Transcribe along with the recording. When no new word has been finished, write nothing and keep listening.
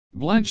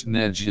Blanche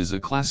Neige is a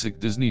classic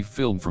Disney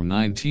film from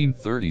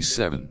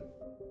 1937.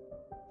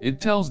 It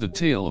tells the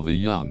tale of a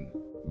young,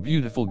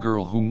 beautiful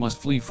girl who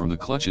must flee from the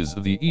clutches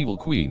of the evil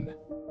queen.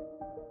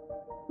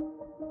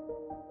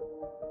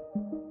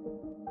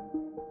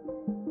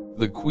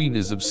 The queen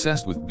is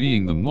obsessed with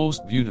being the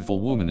most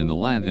beautiful woman in the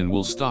land and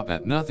will stop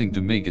at nothing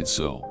to make it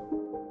so.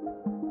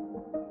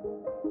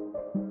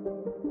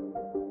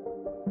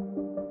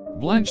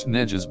 Blanche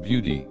Neige's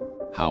beauty,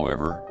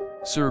 however,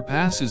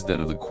 surpasses that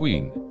of the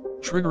queen,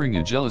 triggering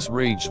a jealous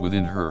rage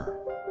within her.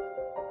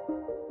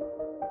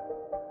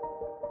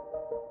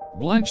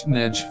 Blanche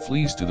Neige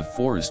flees to the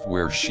forest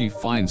where she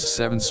finds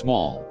 7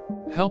 small,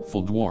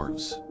 helpful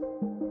dwarves.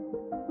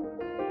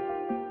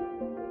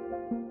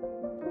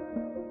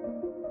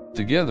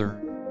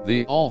 Together,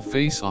 they all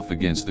face off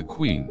against the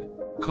queen,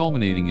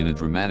 culminating in a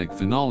dramatic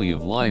finale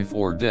of life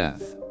or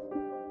death.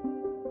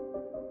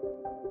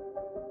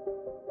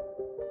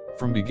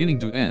 From beginning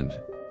to end,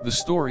 the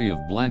story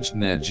of Blanche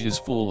Neige is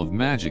full of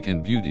magic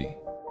and beauty.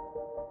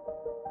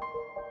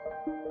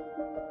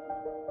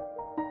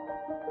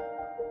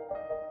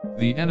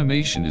 The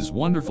animation is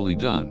wonderfully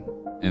done,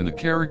 and the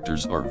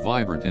characters are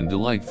vibrant and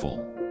delightful.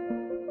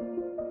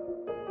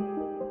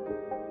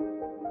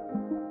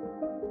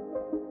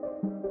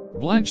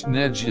 Blanche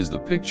Neige is the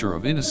picture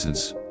of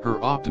innocence,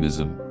 her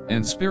optimism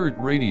and spirit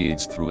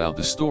radiates throughout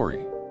the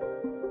story.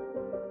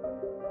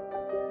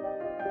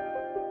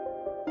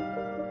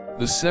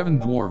 The 7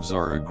 dwarves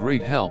are a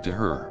great help to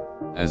her,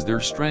 as their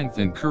strength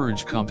and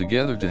courage come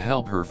together to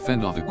help her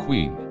fend off the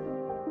queen.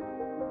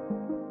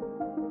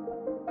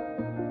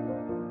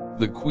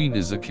 The queen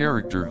is a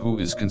character who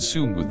is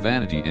consumed with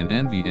vanity and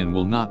envy and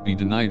will not be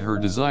denied her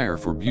desire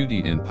for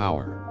beauty and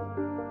power.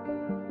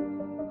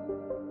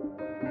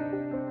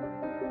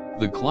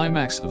 The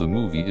climax of the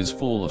movie is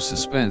full of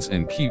suspense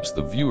and keeps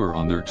the viewer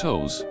on their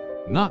toes,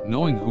 not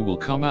knowing who will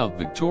come out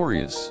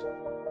victorious.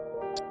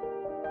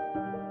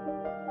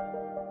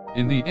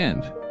 In the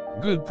end,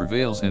 good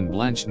prevails and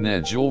Blanche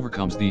Neige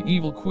overcomes the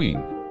evil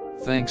queen,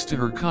 thanks to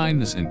her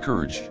kindness and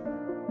courage.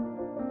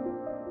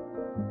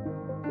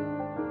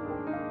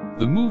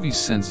 The movie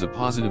sends a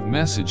positive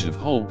message of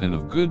hope and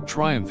of good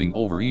triumphing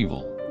over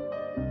evil.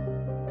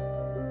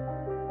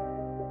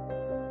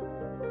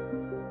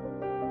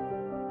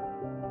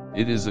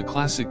 It is a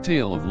classic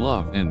tale of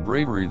love and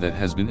bravery that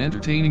has been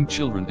entertaining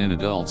children and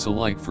adults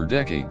alike for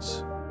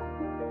decades.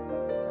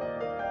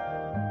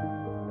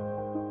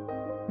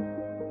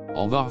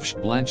 Although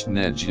Blanche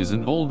Neige is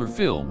an older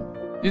film,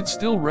 it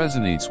still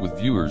resonates with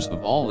viewers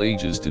of all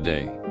ages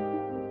today.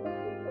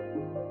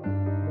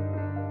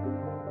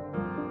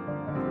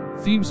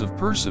 Themes of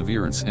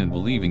perseverance and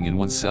believing in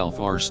oneself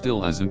are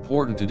still as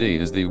important today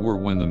as they were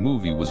when the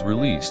movie was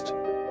released.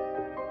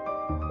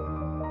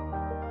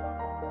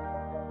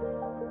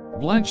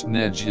 Blanche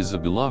Neige is a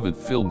beloved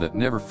film that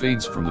never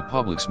fades from the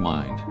public's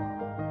mind.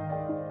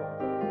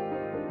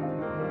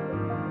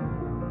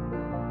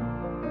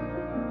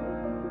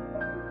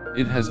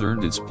 It has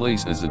earned its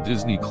place as a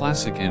Disney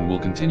classic and will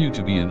continue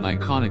to be an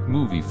iconic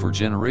movie for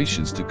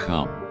generations to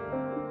come.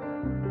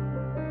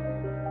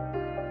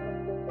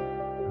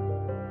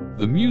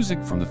 The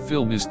music from the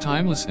film is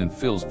timeless and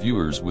fills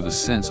viewers with a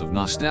sense of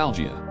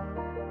nostalgia.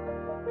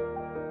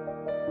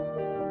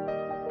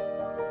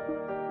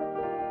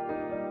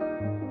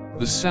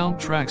 The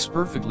soundtracks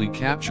perfectly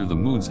capture the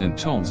moods and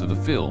tones of the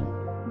film.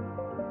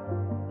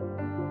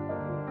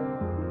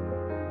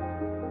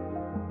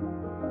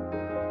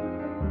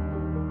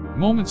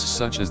 Moments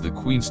such as the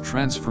Queen's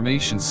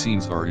transformation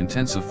scenes are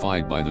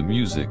intensified by the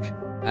music,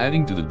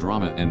 adding to the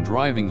drama and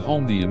driving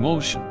home the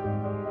emotion.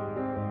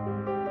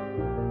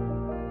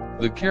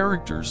 The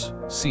characters,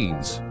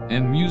 scenes,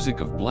 and music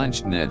of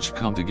Blanche Neige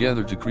come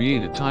together to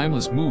create a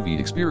timeless movie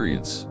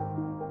experience.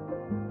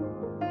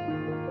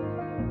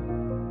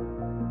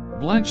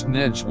 Blanche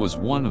Neige was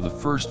one of the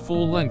first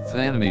full-length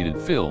animated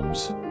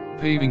films,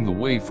 paving the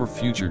way for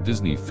future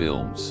Disney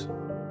films.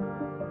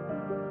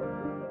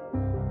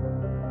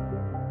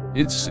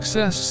 Its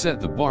success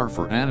set the bar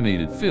for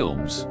animated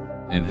films,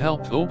 and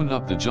helped open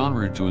up the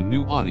genre to a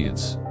new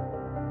audience.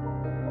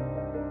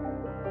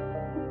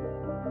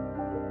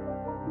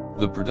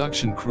 The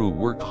production crew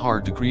worked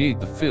hard to create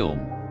the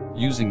film,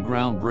 using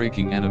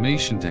groundbreaking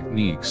animation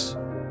techniques.